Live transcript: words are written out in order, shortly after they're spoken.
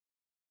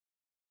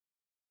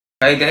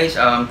Hi guys,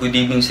 good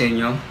evening sa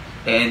inyo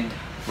and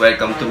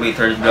welcome to my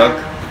third vlog.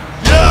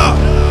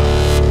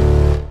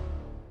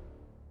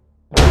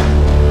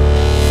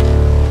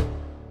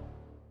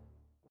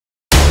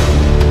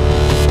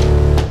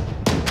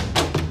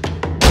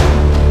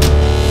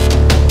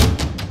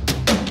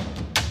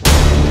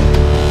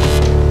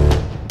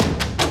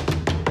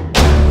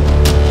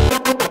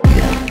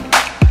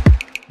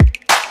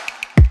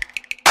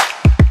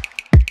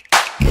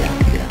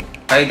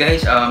 Hi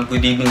guys,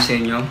 good evening sa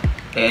inyo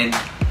and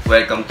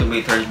welcome to my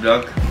third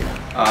vlog.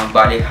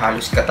 Bali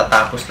halos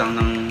katatapos lang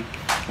ng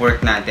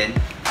work natin.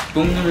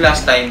 Kung yung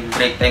last time,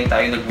 break time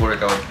tayo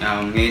nag-workout.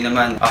 Ngayon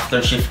naman,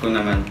 after shift ko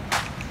naman.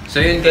 So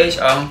yun guys,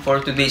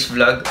 for today's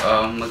vlog,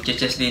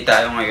 mag-chest day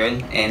tayo ngayon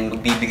and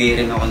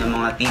magbibigay rin ako ng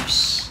mga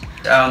tips.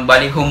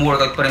 Bali home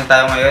workout pa rin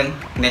tayo ngayon.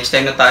 Next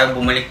time na tayo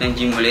bumalik ng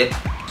gym ulit.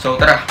 So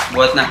tara,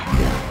 buhat na!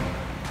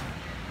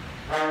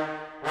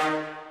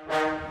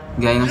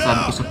 Gaya ng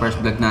sabi ko sa first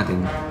vlog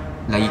natin,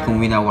 lagi kong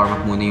wina-warm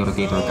up muna yung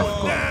rotator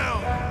cuff ko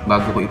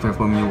bago ko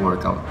i-perform yung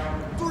workout.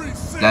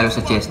 Lalo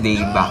sa chest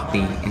day, back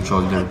day, and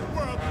shoulder.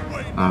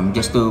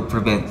 Just to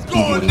prevent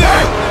injury.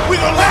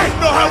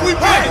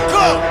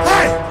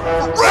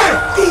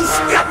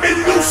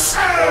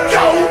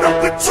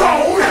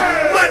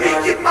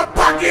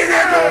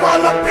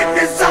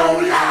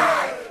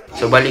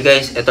 So bali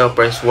guys, ito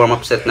first warm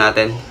up set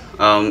natin,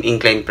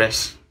 incline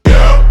press.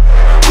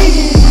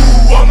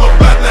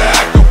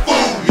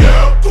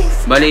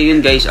 Bale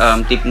yun guys,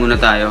 tip muna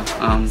tayo.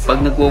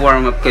 Pag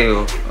nagwo-warm up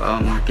kayo,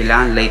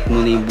 kailangan light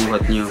muna yung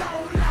buhat nyo.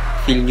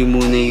 Feel nyo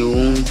muna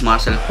yung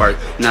muscle part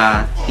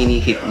na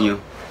hinihit nyo.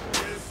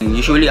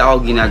 Usually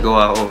ako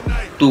ginagawa ko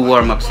 2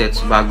 warm up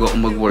sets bago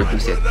ako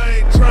mag-working set.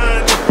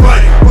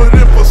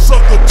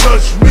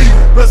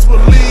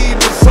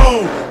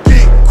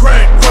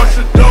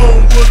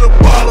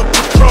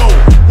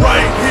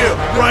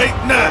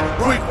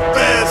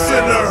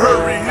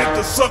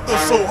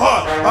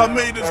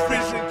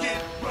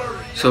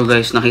 So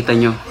guys, nakita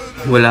nyo,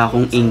 wala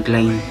akong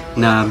incline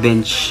na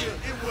bench.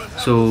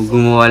 So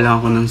gumawa lang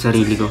ako ng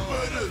sarili ko.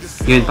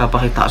 Yun,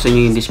 papakita ko sa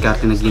inyo yung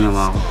diskarte na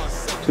ginawa ko.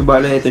 So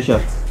bala, ito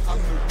siya.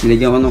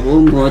 Nilagyan ko ng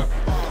kumot.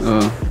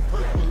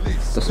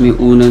 Tapos may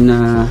una na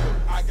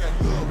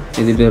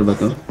teddy bear ba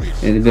to?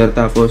 Teddy bear,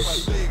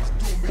 tapos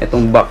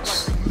etong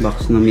box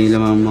na may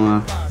lamang mga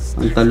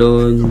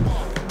pantalon,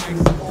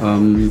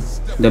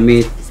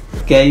 damit.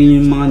 Kaya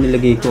yun yung mga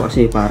nilagay ko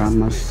kasi para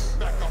mas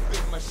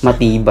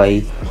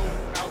matibay.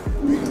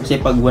 Kasi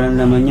pag walang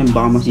laman yan,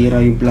 baka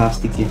masira yung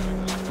plastic eh.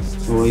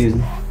 So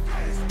yun,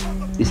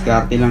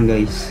 diskarte lang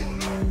guys.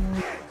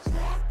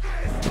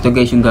 Ito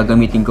guys yung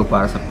gagamitin ko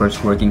para sa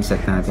first working set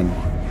natin.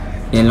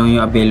 Yan lang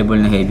yung available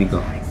na heavy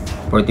ko,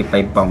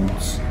 45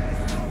 pounds.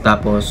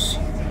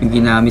 Tapos yung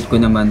ginamit ko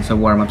naman sa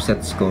warm up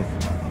sets ko,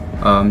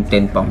 10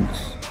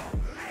 pounds.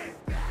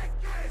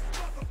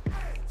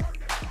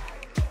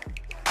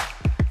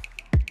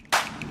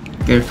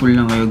 Careful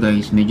lang kayo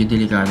guys, medyo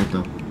delikado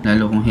to,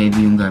 lalo kung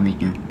heavy yung gamit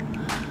nyo.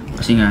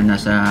 Kasi nga,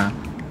 nasa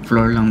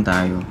floor lang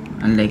tayo.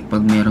 Unlike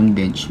pag mayroong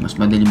bench,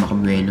 mas madali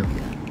makabuelo.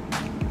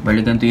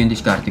 Bali, ganito yung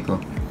diskarte ko.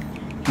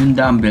 Yung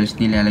dumbbells,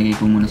 nilalagay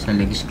ko muna sa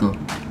legs ko.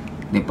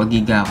 Then pag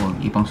higa ko,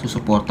 ipang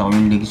susuporta ko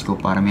yung legs ko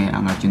para may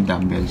angat yung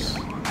dumbbells.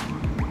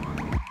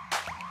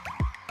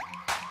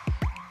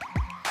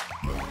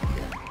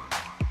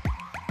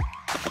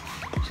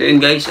 So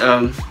yun guys,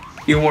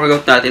 yung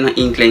workout natin ng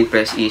incline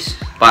press is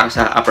para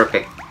sa upper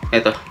pec.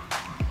 Ito.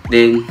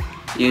 Then,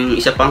 yung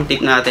isa pang tip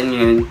natin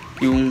ngayon,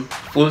 yung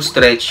full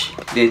stretch,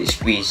 then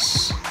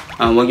squeeze.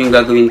 Huwag yung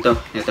gagawin to.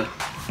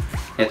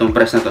 Itong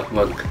press na to,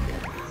 huwag.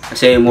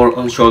 Kasi more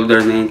on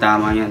shoulder na yung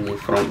tama yan, yung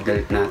front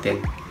delt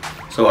natin.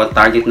 So, ang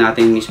target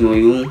natin mismo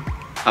yung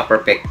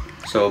upper pec.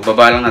 So,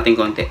 baba lang natin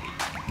konti.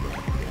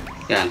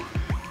 Yan.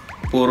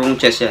 Purong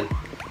chest yan.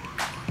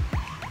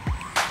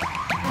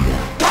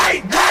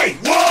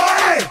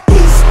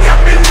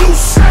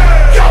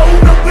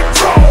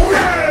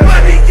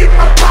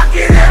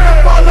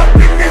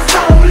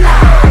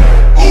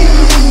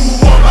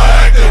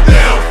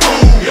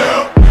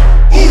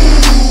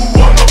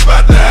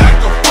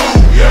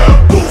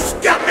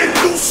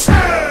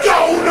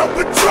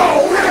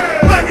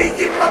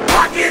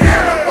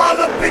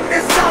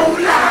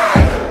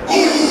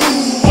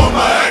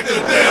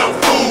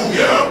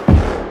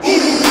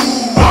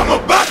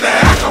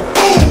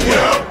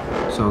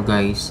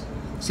 Guys,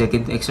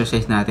 second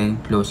exercise natin,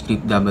 close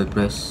grip double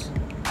press.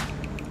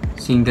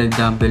 Single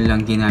dumbbell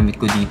lang ginamit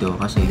ko dito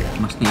kasi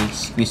mas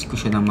na-squeeze ko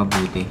siya ng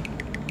mabuti.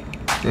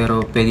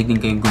 Pero pwede din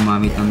kayong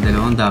gumamit ng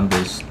 2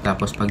 dumbbells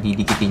tapos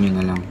pagdidikitin nyo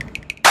na lang.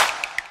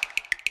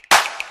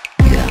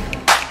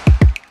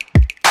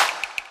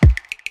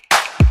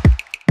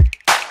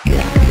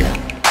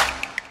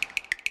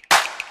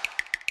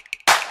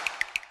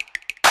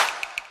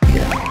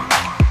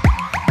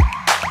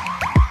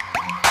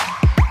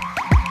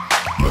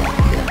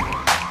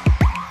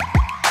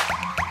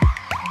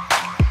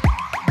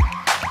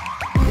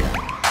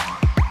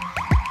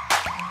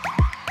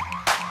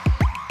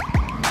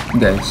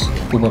 Guys,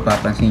 kung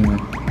mapapansin nyo,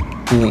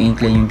 puro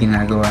incline yung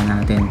ginagawa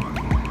natin.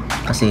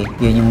 Kasi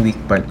yan yung weak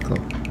part ko.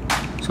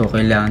 So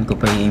kailangan ko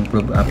pa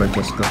i-improve upper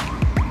chest ko.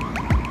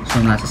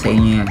 So nasa sa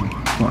inyo yan.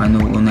 Kung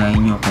ano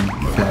unahin nyo, kung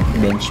flat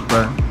bench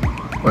pa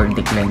or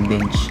decline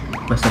bench.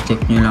 Basta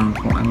check nyo lang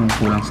kung anong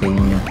kulang sa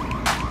inyo.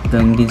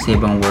 Ganun din sa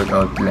ibang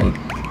workout like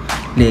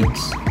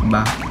legs,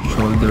 back,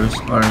 shoulders,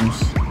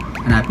 arms.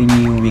 Hanapin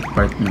nyo yung weak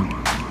part nyo.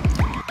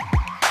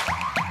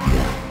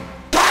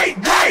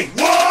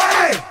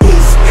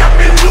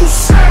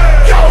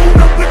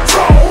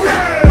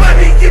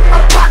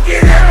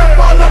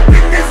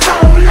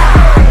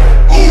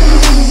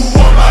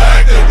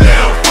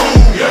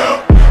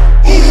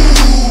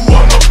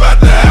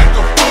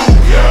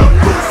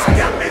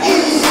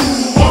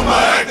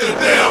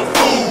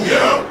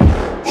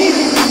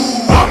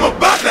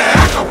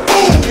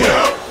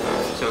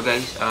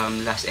 Guys,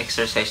 last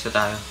exercise na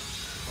tayo.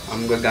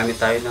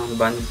 Gagamit tayo ng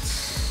bands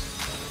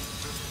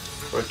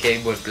or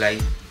cable ply.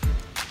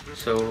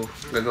 So,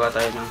 gagawa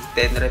tayo ng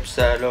 10 reps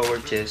sa lower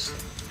chest,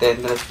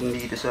 10 reps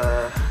dito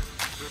sa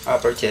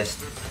upper chest,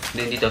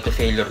 then dito to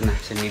failure na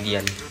sa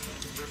median.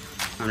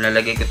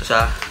 Lalagay ko to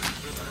sa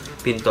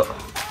pinto.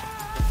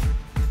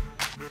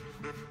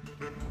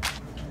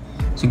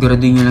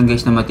 Siguraduhin nyo lang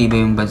guys na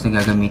matibay yung bands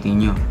na gagamitin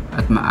nyo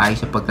at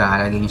maayos sa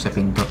pagkakalagay nyo sa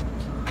pinto.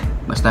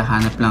 Basta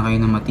hanap lang kayo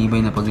ng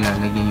matibay na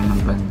paglalagyan nyo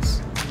ng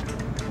bands.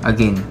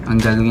 Again, ang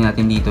gagawin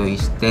natin dito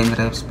is 10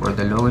 reps for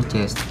the lower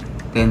chest,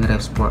 10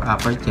 reps for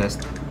upper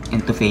chest,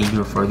 and to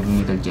failure for the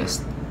middle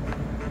chest.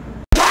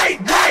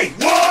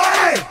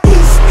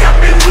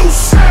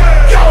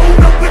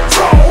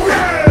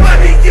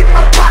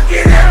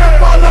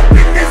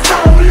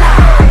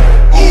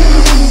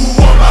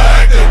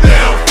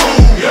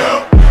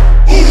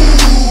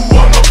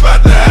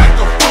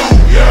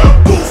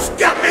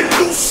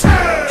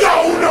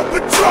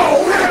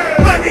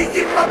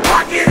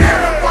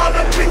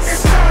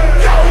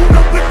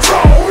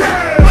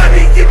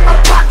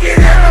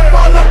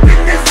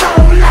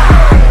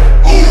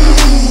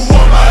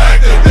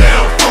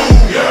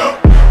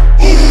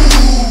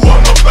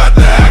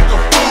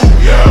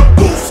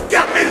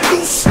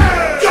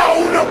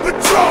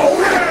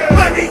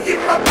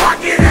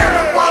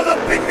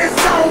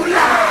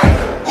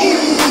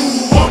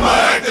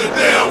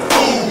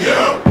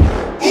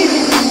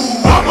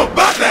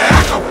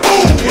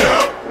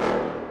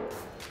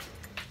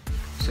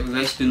 So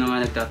guys, doon na nga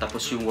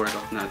nagtatapos yung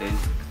workout natin.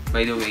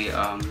 By the way,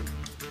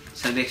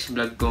 sa next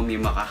vlog ko may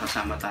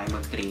makakasama tayo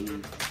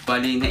mag-training.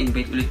 Bali,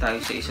 na-invite ulit tayo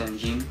sa isang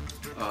gym.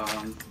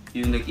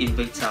 Yung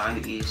nag-invite sa akin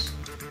is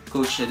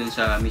coach siya dun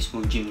sa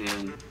mismong gym na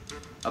yun.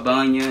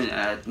 Abangan nyo yun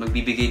at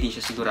magbibigay din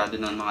siya sigurado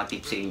ng mga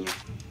tips sa inyo.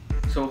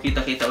 So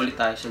kita-kita ulit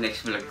tayo sa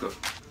next vlog ko.